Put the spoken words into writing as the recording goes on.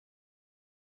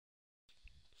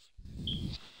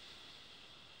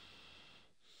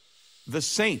The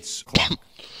Saints clock.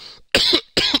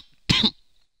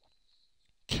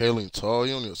 Kalen Tall,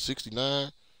 he only a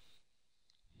 69.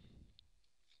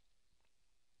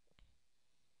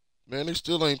 Man, they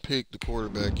still ain't picked the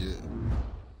quarterback yet.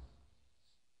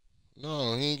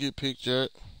 No, he ain't get picked yet.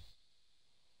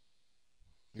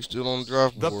 He's still on the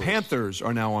draft board. The Panthers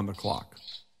are now on the clock.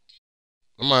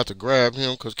 I'm gonna have to grab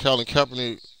him because Colin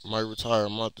Kaepernick might retire.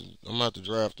 I'm gonna have to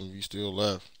draft him if he's still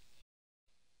left.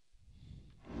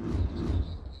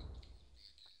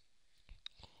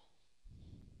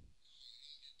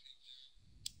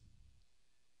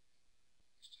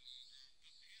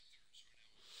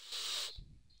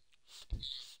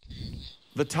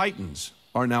 The Titans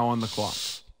are now on the clock.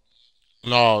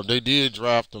 No, they did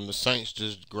draft him. The Saints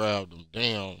just grabbed him.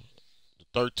 Damn.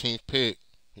 The 13th pick.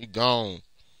 He gone.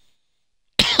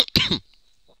 The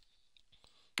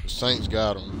Saints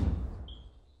got him.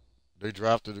 They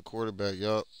drafted the quarterback.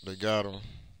 Yup, they got him.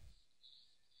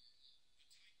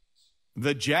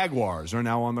 The Jaguars are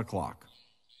now on the clock.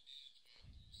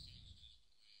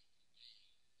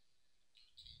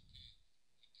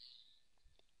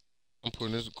 I'm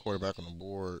putting this quarterback on the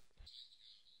board.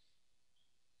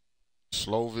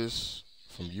 Slovis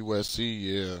from USC,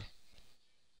 yeah.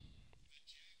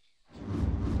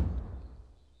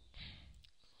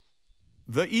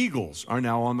 The Eagles are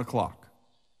now on the clock.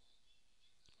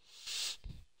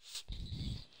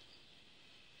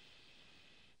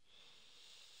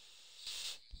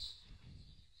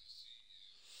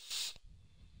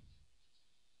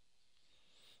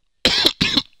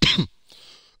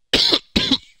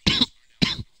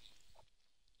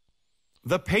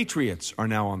 The Patriots are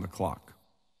now on the clock.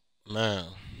 Man.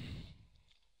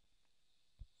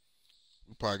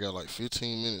 We probably got like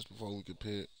 15 minutes before we could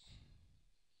pick.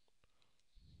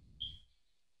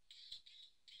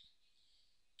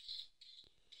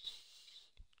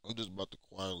 I'm just about to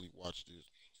quietly watch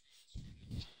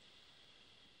this.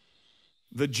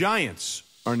 The Giants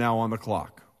are now on the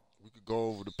clock. We could go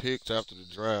over the picks after the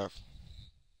draft.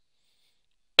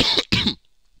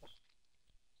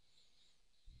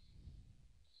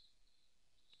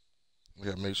 We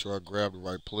gotta make sure I grab the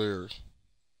right players.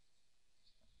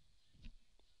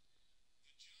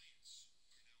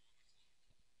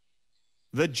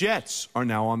 The Jets are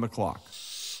now on the clock.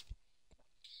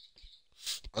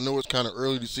 I know it's kind of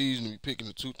early this season to be picking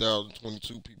the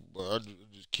 2022 people, but I'm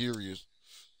just curious.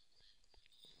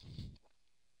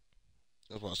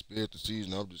 That's why I spared the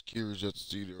season. I'm just curious just to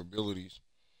see their abilities.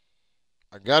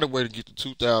 I got a way to get the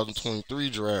 2023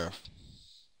 draft.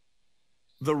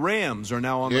 The Rams are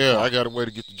now on the Yeah, clock. I got a way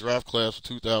to get the draft class for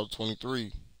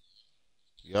 2023.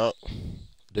 Yup.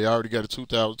 They already got a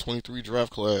 2023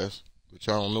 draft class, which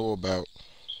I don't know about.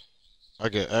 I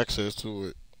get access to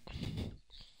it.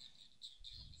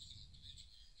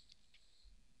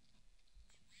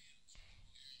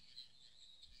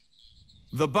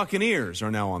 The Buccaneers are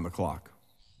now on the clock.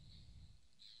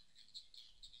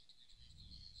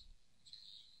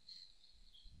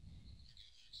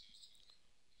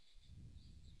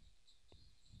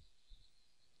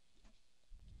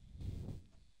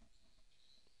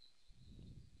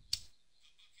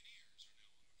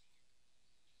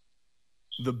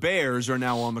 The Bears are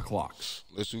now on the clock.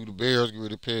 Let's see who the Bears get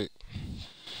ready to pick.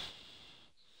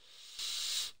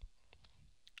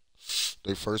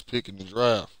 They first pick in the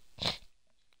draft.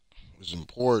 It's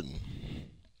important.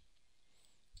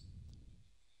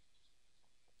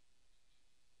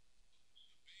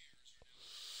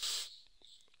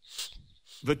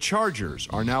 The Chargers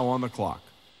are now on the clock.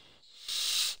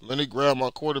 Let me grab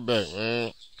my quarterback,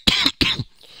 man.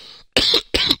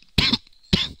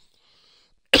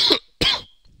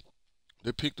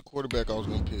 They picked the quarterback I was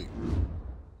going to pick.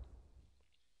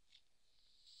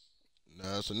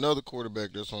 Now, it's another quarterback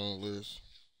that's on the list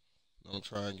that I'm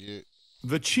trying to get.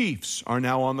 The Chiefs are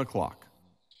now on the clock.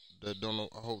 That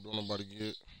I hope don't nobody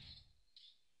get.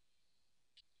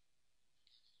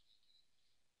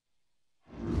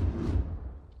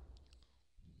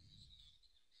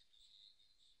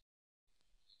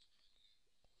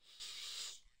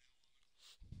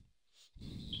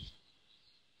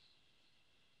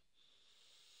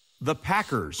 The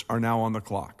Packers are now on the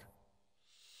clock.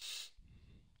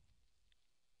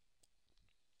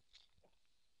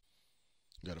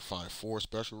 You got to find 4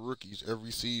 special rookies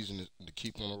every season to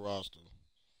keep on the roster.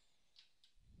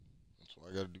 So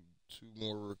I got to do 2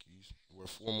 more rookies. Well,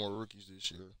 4 more rookies this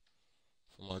year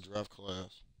for my draft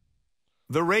class.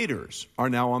 The Raiders are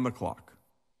now on the clock.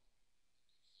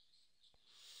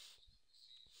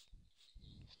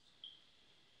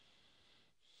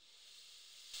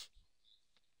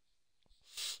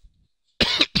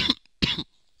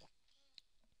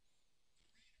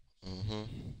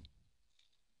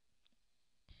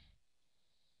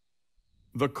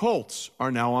 The Colts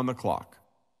are now on the clock.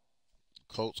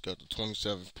 Colts got the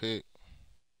 27th pick.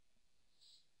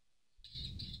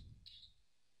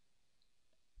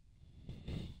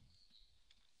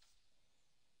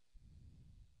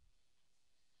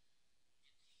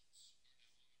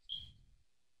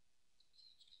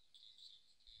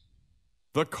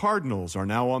 The Cardinals are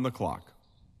now on the clock.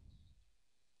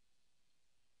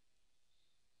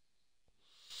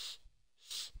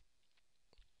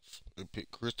 They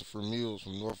picked Christopher Mills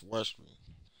from Northwestern.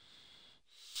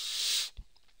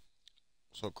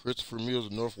 So Christopher Mills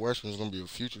of Northwestern is going to be a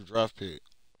future draft pick.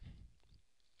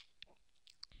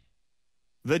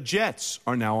 The Jets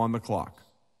are now on the clock.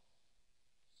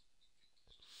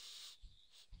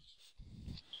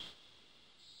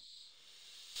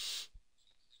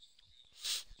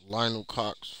 Lionel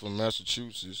Cox from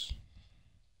Massachusetts.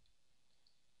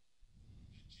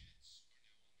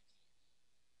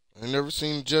 I ain't never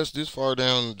seen the Jets this far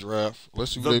down the draft.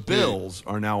 Let's see what they The pick. Bills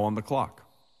are now on the clock.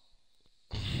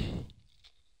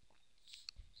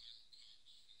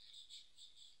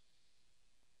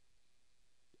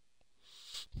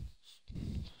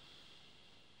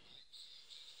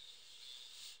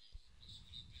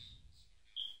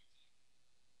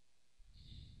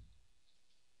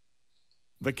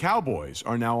 The Cowboys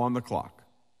are now on the clock.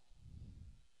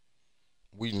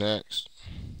 We next.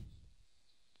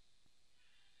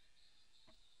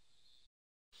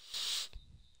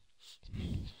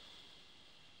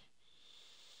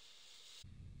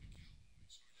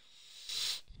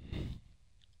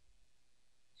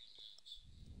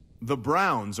 The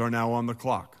Browns are now on the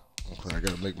clock. Okay, I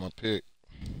got to make my pick.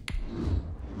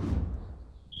 I'm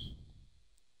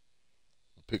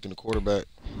picking the quarterback.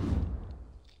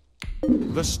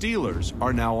 The Steelers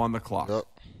are now on the clock. Yep.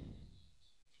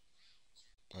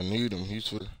 I need him.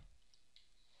 This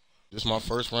is my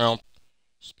first round.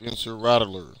 Spencer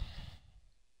Rattler.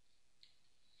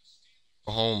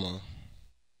 Oklahoma.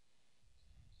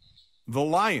 The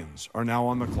Lions are now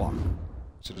on the clock.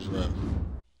 To the draft.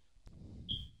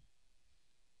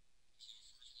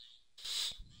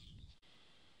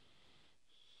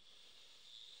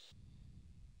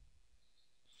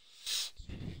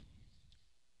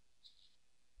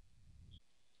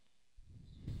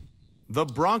 The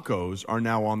Broncos are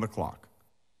now on the clock.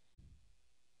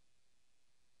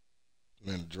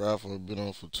 Man, the draft has been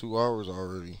on for 2 hours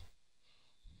already.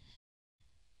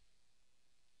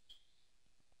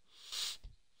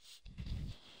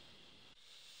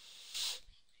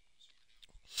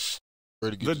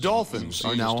 The Dolphins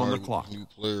are now on the clock. New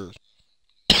players.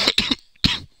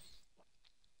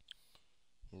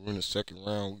 We're in the second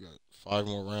round. We got 5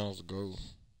 more rounds to go.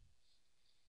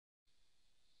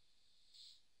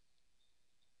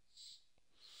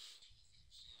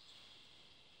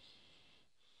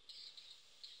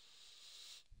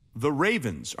 The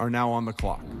Ravens are now on the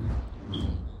clock.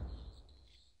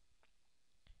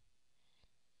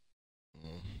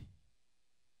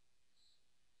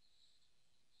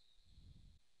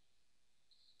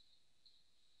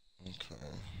 Okay.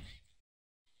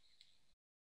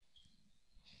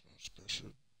 Special.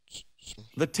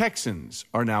 The Texans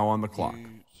are now on the clock.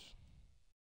 I'm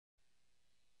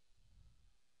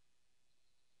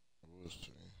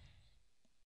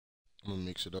going to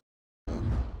mix it up.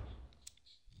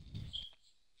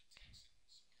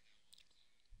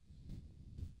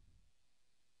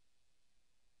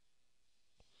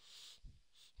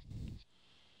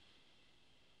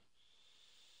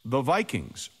 The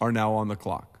Vikings are now on the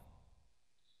clock.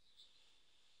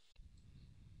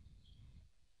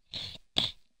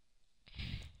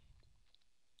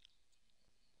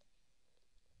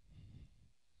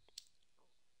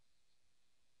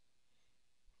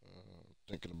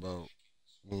 Thinking about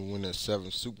when we win that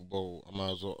 7th Super Bowl, I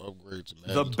might as well upgrade to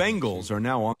Madden. The Bengals are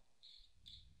now on.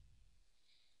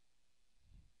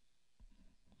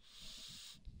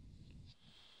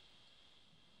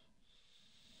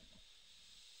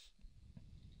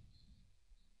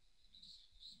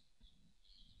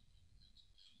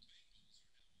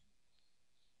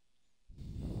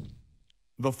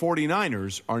 The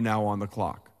 49ers are now on the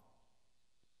clock.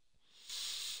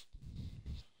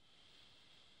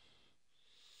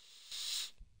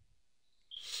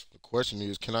 The question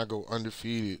is, can I go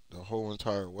undefeated the whole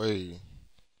entire way,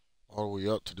 all the way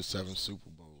up to the 7th Super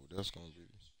Bowl? That's going to be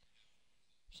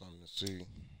something to see.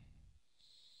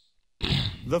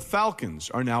 The Falcons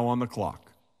are now on the clock.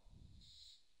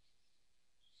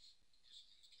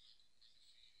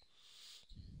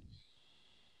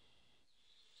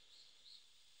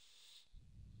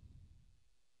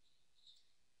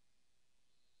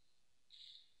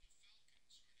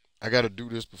 I got to do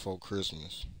this before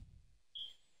Christmas.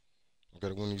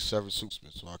 gotta win these 7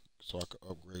 Supersmiths so I could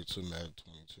upgrade to Madden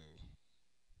 22.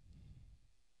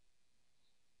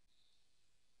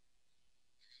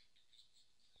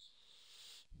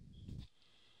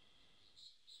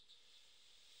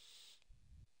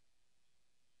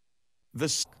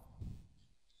 The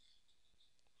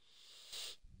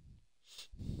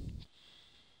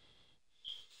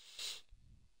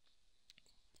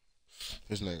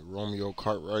His name Romeo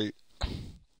Cartwright.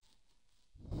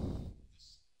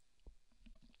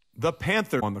 the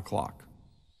Panther on the clock.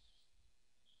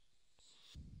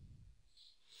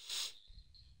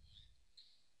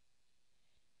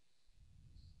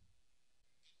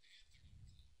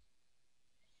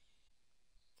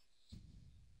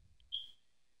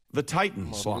 The Titans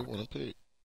Who they clock. want to pick?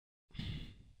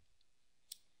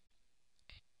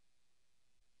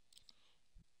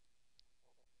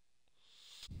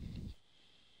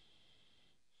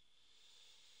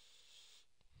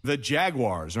 The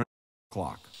Jaguars are on the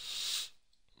clock.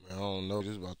 Man, I don't know.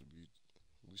 This is about to be.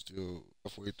 We still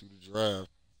halfway through the draft.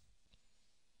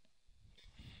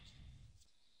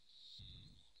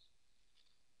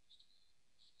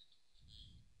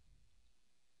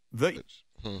 The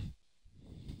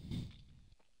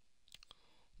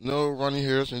No, Ronnie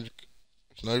Harrison.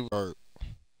 It's not even hard.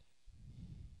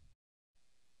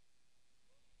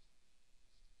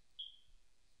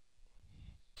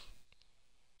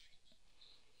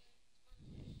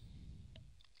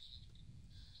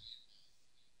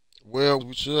 Well,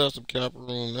 we should have some cap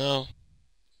room now.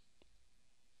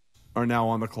 are now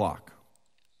on the clock.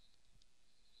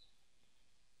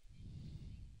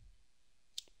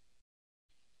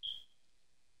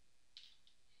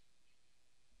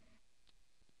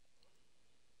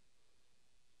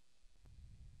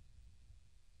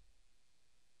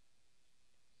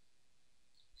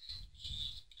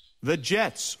 The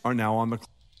Jets are now on the clock.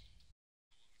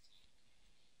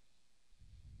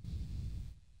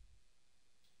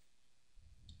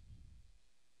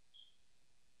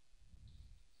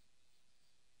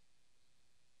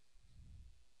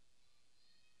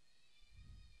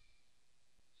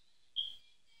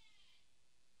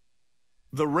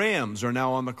 The Rams are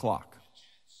now on the clock.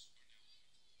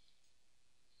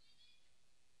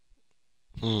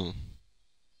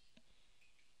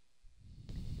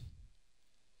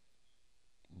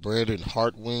 Brandon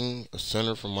Hartwing, a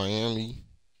center from Miami.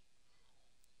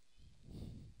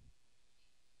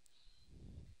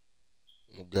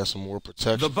 We'll get some more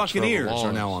protection. The for Buccaneers Trevor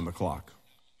are now Lawrence. on the clock.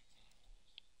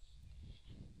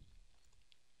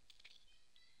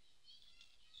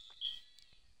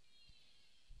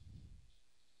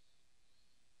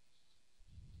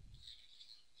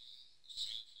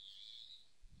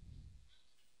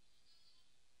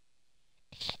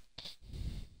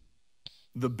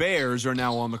 The Bears are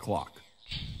now on the clock.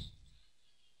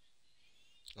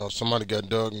 Somebody got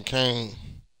Doug and Kane.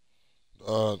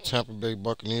 Tampa Bay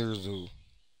Buccaneers do.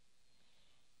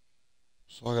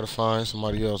 So I gotta find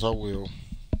somebody else. I will.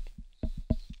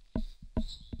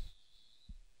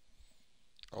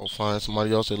 I'll find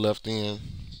somebody else that left in.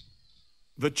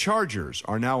 The Chargers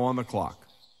are now on the clock.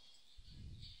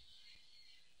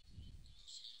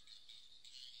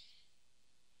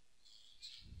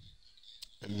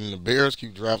 And then the Bears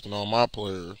keep drafting all my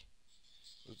players.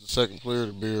 It's the second player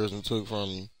the Bears and took from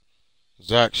me.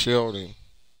 Zach Sheldon.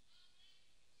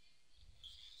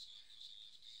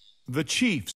 The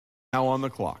Chiefs are now on the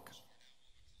clock.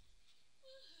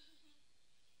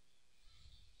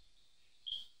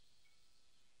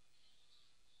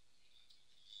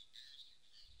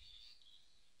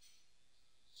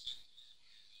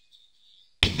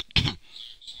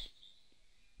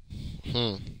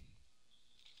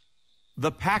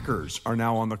 The Packers are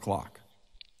now on the clock.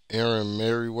 Aaron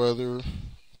Merriweather,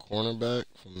 cornerback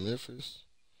from Memphis.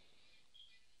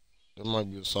 That might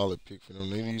be a solid pick for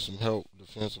them. They need some help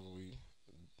defensively,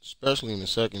 especially in the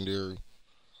secondary,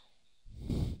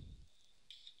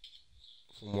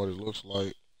 from what it looks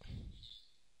like.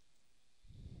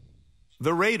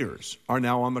 The Raiders are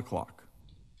now on the clock.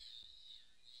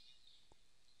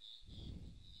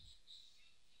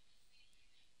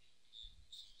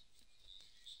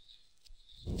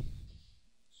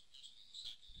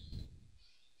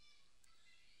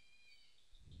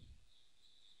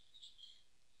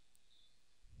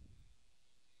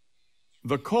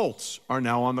 The Colts are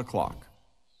now on the clock.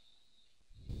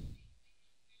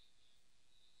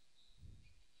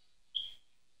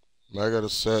 I gotta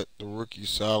set the rookie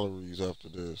salaries after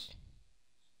this.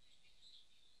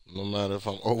 No matter if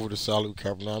I'm over the salary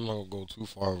cap or not, I'm not gonna go too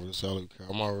far over the salary cap.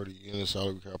 I'm already in the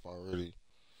salary cap already.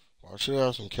 Well, I should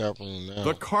have some cap room now.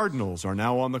 The Cardinals are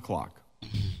now on the clock.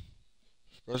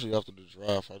 Especially after the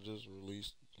draft. I just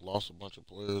released Lost a bunch of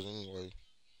players anyway.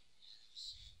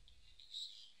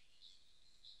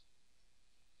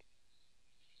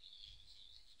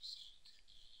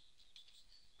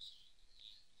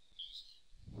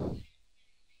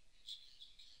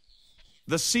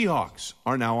 The Seahawks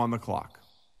are now on the clock.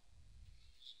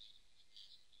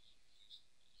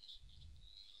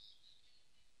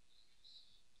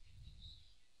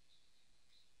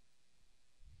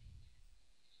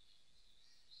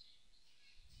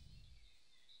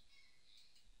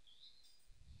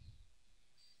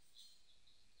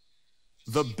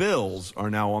 The Bills are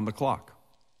now on the clock.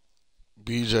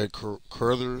 BJ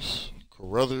Carruthers.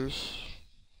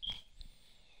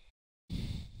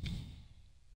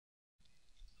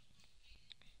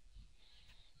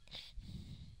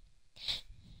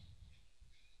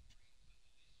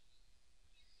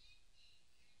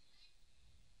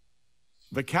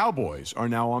 The Cowboys are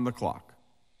now on the clock.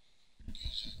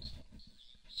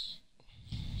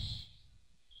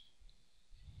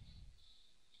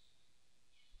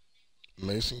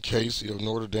 Mason Casey of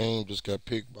Notre Dame just got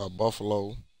picked by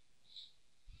Buffalo.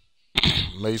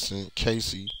 Mason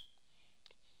Casey.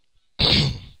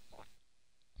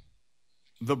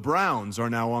 The Browns are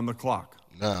now on the clock.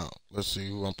 Now, let's see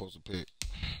who I'm supposed to pick.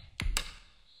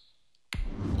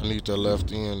 I need that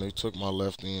left end. They took my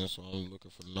left end, so I'm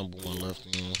looking for the number one left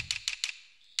end.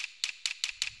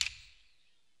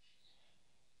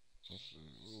 Let's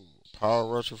see. Ooh,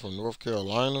 power rusher from North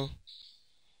Carolina.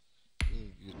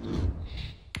 Get that.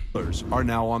 Steelers are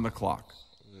now on the clock.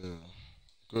 Yeah,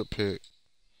 good pick.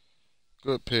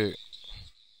 Good pick.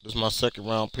 This is my second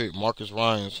round pick, Marcus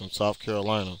Ryans from South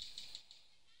Carolina.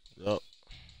 Yep.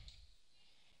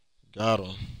 Got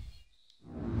him.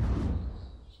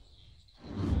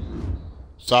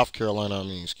 South Carolina,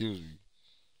 excuse me.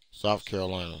 South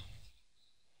Carolina.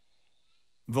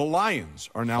 The Lions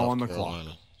are now South on the Carolina.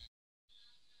 clock.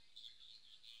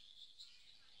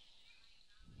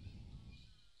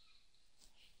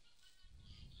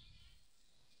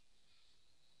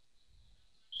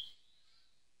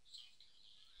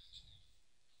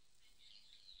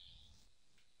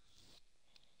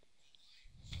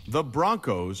 The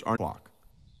Broncos are on the clock.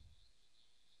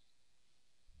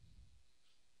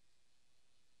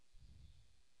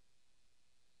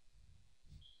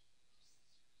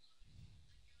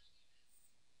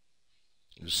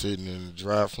 You're sitting in the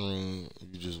draft room,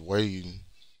 you're just waiting.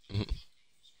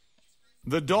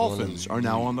 The Dolphins are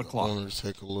now on the clock. Want to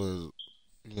take a little,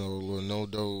 a little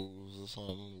no-dose or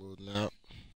something, a little nap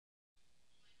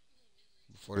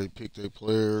before they pick their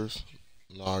players.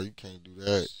 Nah, you can't do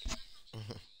that.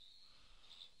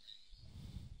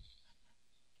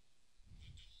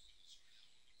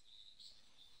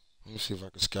 Let me see if I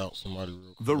can scout somebody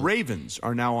real quick. The Ravens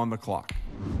are now on the clock.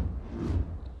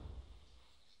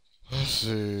 Let's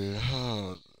see.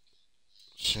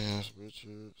 Chance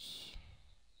Richards.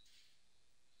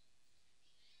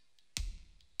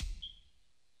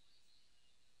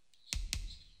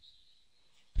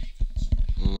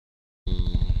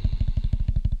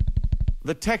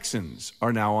 The Texans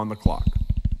are now on the clock.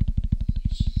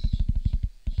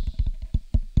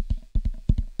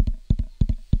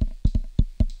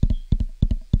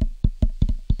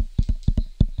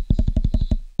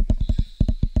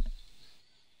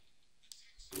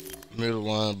 Middle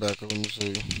linebacker, let me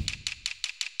see.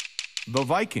 The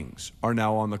Vikings are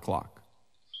now on the clock.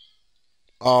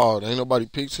 Oh, ain't nobody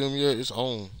picked him yet. It's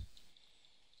on.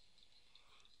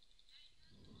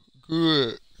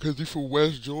 Good, because he's from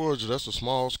West Georgia. That's a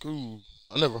small school.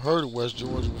 I never heard of West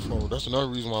Georgia before. That's another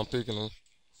reason why I'm picking him.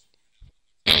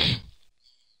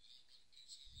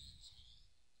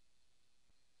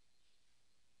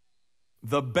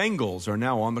 The Bengals are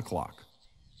now on the clock.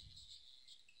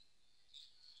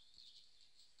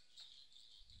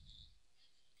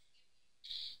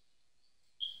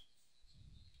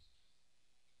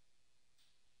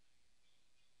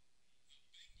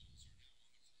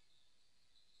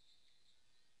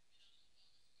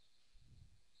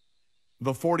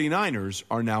 The 49ers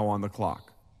are now on the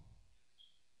clock.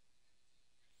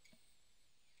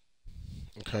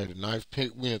 Okay, the ninth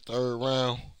pick, we in the third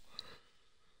round.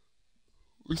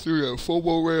 We still got 4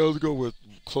 more rounds to go with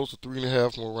close to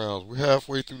 3.5 more rounds. We're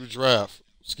halfway through the draft.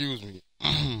 Excuse me.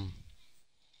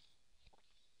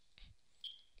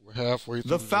 We're halfway through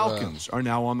The the Falcons draft. are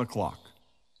now on the clock.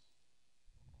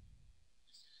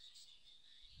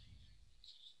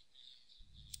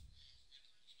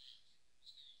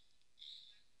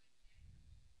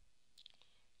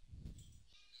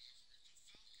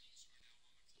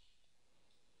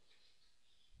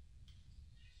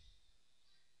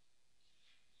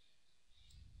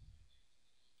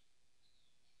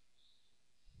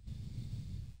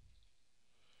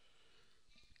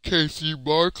 Casey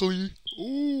Barkley.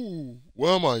 Ooh,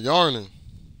 why am I yarning?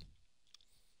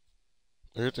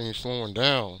 Everything's slowing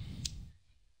down.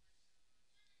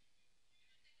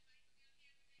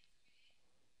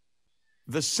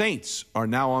 The Saints are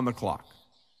now on the clock.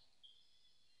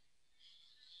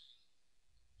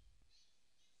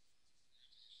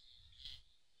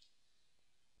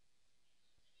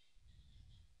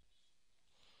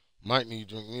 Might need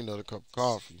to drink me another cup of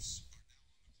coffee.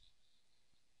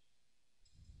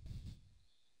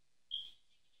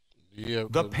 Yeah,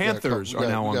 The Panthers are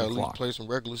now on the clock. We got to at least play some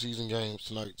regular season games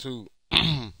tonight, too.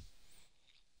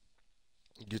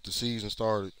 Get the season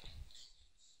started.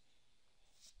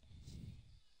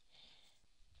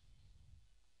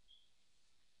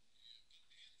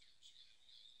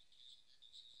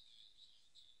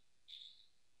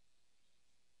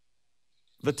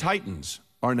 The Titans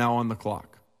are now on the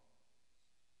clock.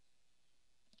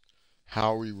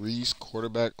 Howie Reese,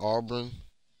 quarterback, Auburn.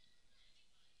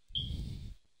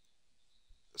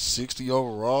 60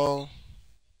 overall.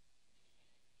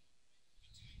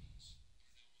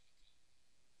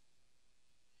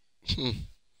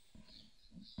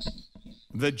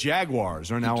 The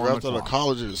Jaguars are now on the Drafted clock. out of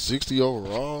college at 60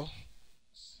 overall.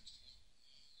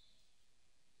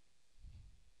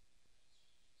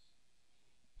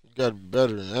 You got to be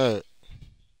better than that.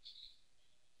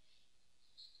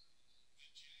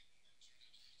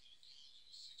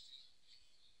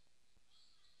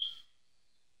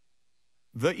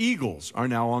 The Eagles are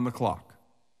now on the clock.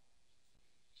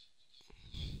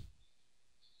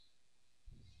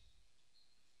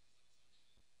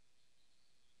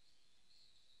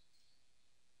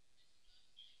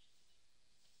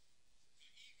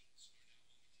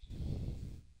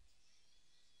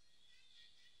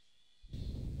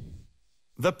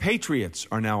 The Patriots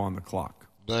are now on the clock.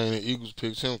 Dang, the Eagles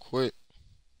picked him quick.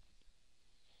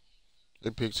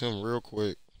 They picked him real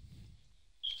quick.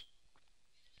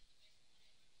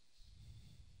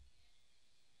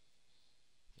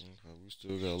 Okay, we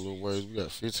still got a little ways. We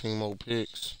got 15 more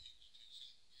picks.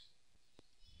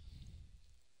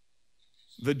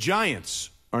 The Giants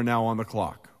are now on the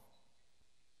clock.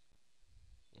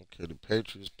 Okay, the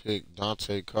Patriots picked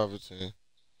Dante Covington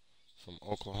from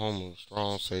Oklahoma,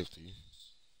 strong safety.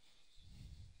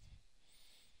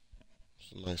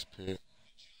 It's a nice pick.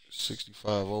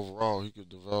 65 overall, he could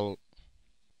develop.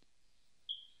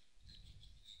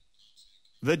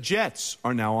 The Jets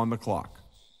are now on the clock.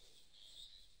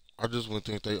 I just wouldn't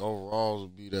think they overalls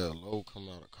would be that low coming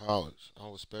out of college. I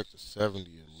would expect a 70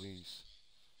 at least,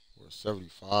 or a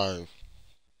 75.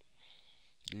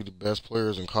 Be the best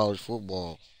players in college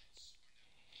football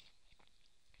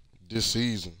this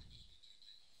season.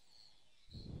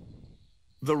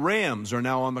 The Rams are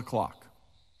now on the clock.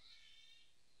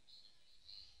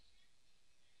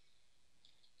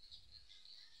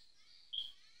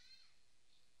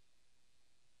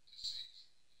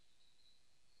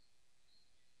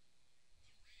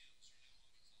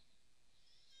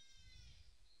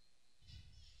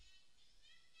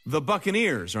 The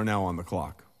Buccaneers are now on the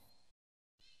clock.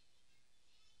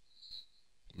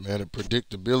 Man, the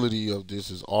predictability of this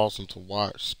is awesome to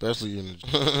watch, especially in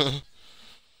the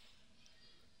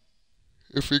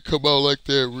if it come out like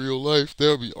that in real life,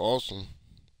 that'll be awesome.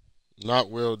 Not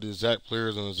well the exact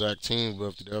players on the exact team,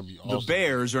 but that'll be awesome. The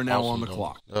Bears are now awesome, on the though.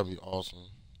 clock. That'll be awesome.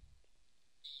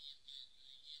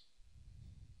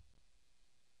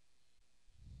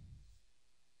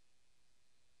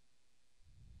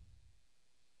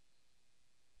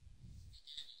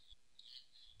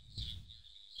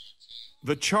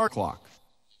 The chart clock.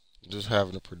 Just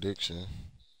having a prediction.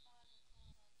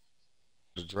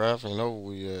 The draft ain't over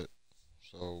with yet.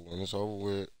 So when it's over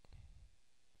with,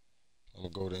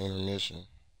 I'm going to go to intermission.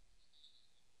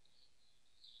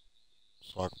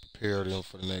 So I can prepare them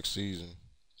for the next season.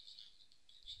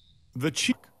 The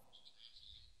Chiefs.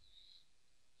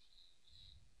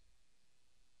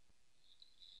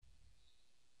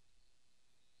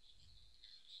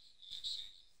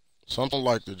 Something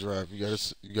like the draft. You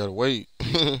gotta wait.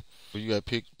 You gotta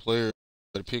pick players.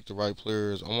 You gotta pick the right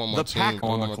players. I want my team. I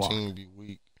want my team to be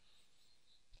weak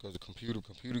because the computer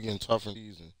getting tougher in the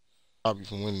season. Probably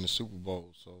from winning the Super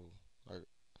Bowl. So like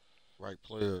right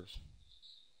players.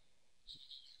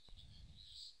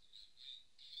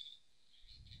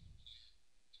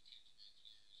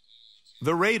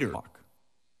 The Raiders.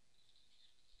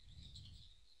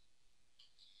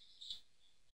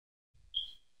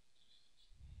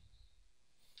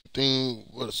 Thing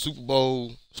with a Super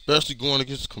Bowl, especially going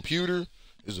against the computer,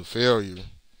 is a failure.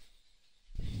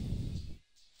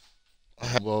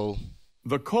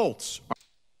 The Colts.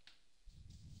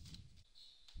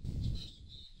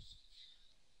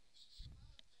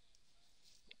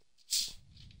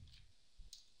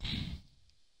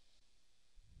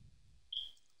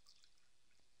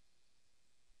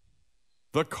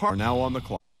 The Cardinals are now on the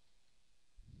clock.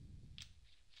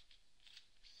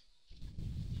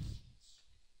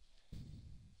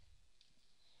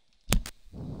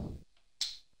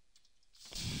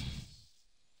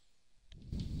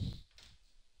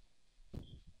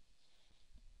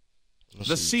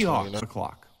 The Seahawks on the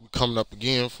clock. We're coming up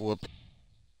again for a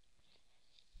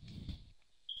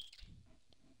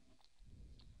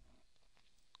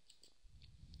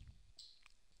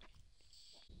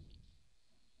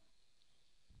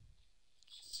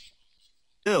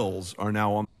Bills are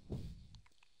now on.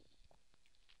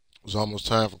 It's almost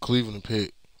time for Cleveland to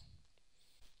pick.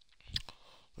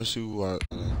 Let's see who I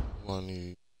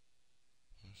need.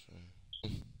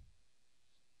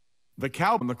 The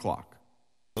Cowboys on the clock.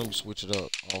 Let me switch it up.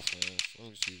 Offense. Let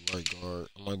me see right guard.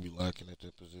 I might be lacking at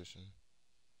that position.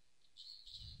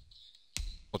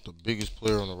 But the biggest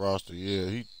player on the roster, yeah,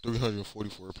 he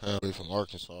 344 pounds away from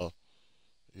Arkansas.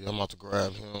 Yeah, I'm about to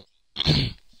grab him.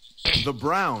 The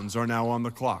Browns are now on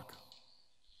the clock.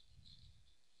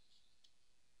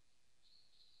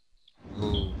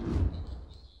 Ooh.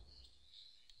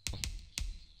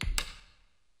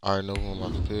 I already know who I'm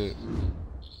about to pick.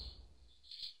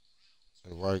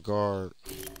 The right guard.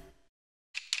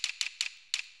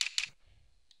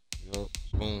 Yup.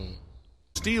 Boom.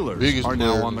 Steelers Biggest are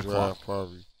now on the clock.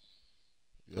 Probably.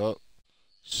 Yup.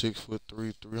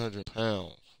 6'3", 300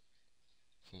 pounds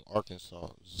from Arkansas.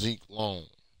 Zeke Long.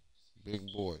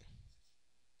 Big boy.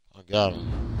 I got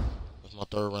him. That's my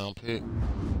 3rd round pick.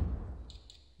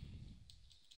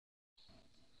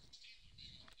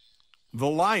 The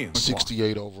Lions.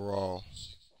 68 overall.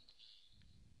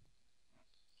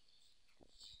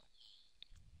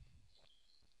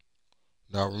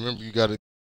 Now remember, you got to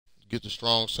get the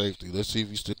strong safety. Let's see if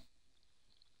he's still.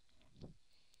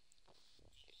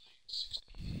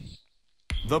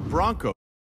 The Broncos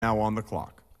now on the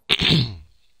clock.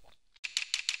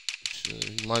 Shit,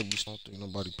 he might be something.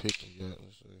 Nobody picked him yet.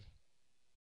 Let's see.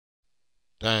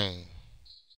 Dang.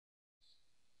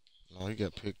 No, he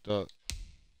got picked up.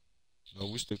 No,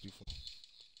 we stick to.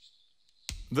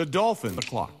 The Dolphins on the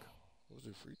clock. Was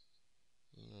it free?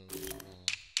 No.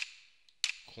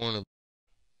 Corner.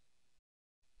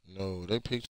 No, they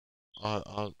picked.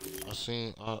 I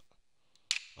seen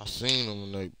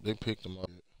them when they picked him up.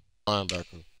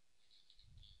 Linebacker.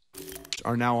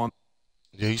 Are now on.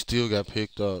 Yeah, he still got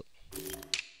picked up.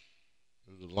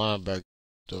 The linebacker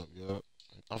picked up. Yeah,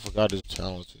 I forgot he's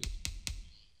talented.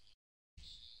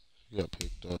 He got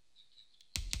picked up.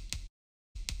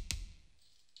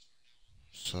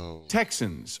 So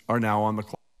Texans are now on the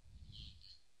clock.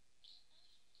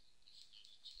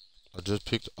 I just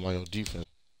picked my own defense.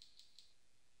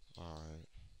 All right.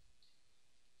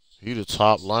 He the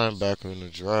top linebacker in the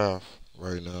draft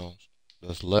right now.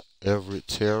 That's left Everett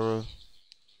Terra.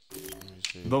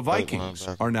 The Vikings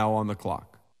are now on the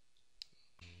clock.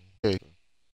 Okay.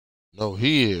 No,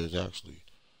 he is actually.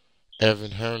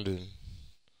 Evan Herndon.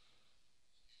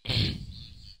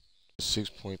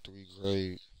 6.3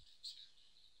 grade.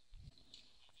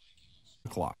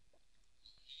 Clock.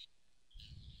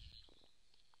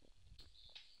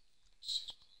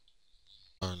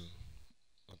 And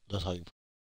that's how you